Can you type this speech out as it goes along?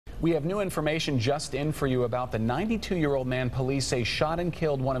We have new information just in for you about the 92-year-old man police say shot and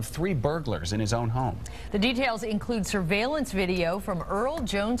killed one of 3 burglars in his own home. The details include surveillance video from Earl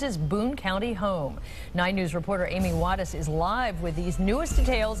Jones's Boone County home. 9 News reporter Amy Wattis is live with these newest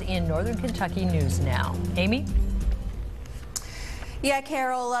details in Northern Kentucky News Now. Amy? Yeah,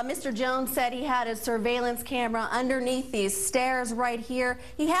 Carol, Mr. Jones said he had a surveillance camera underneath these stairs right here.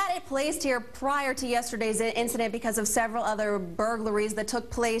 He had it placed here prior to yesterday's incident because of several other burglaries that took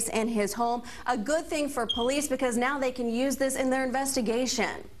place in his home. A good thing for police because now they can use this in their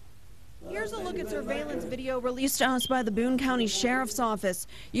investigation. Here's a look at surveillance video released to us by the Boone County Sheriff's Office.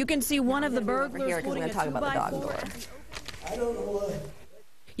 You can see one of the burglars holding a 2x4. I don't know why.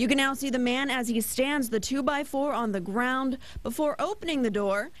 You can now see the man as he stands the 2x4 on the ground before opening the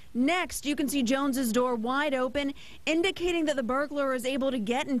door. Next, you can see Jones's door wide open, indicating that the burglar is able to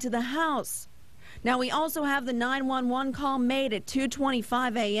get into the house. Now, we also have the 911 call made at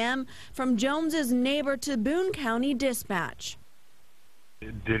 2:25 a.m. from Jones's neighbor to Boone County Dispatch.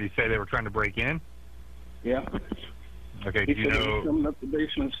 Did he say they were trying to break in? Yeah. Okay, He do you said he was know coming up the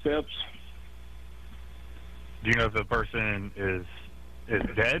basement steps. if the person is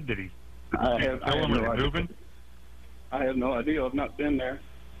dead? Did he I kill him or moving? I have no idea. I've not been there.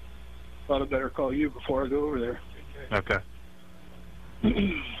 Thought I'd better call you before I go over there. Okay.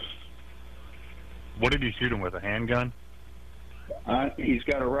 What did he shoot him with, a handgun? He's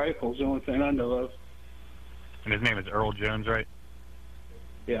got a rifle, is the only thing I know of. And his name is Earl Jones, right?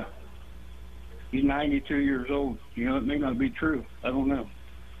 Yeah. He's 92 years old. You know, it may not be true. I don't know.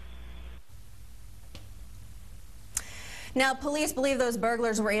 Now, police believe those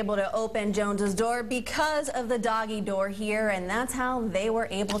burglars were able to open Jones's door because of the doggy door here, and that's how they were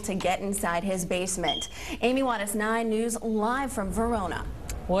able to get inside his basement. Amy Wattis, 9 News, live from Verona.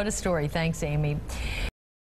 What a story. Thanks, Amy.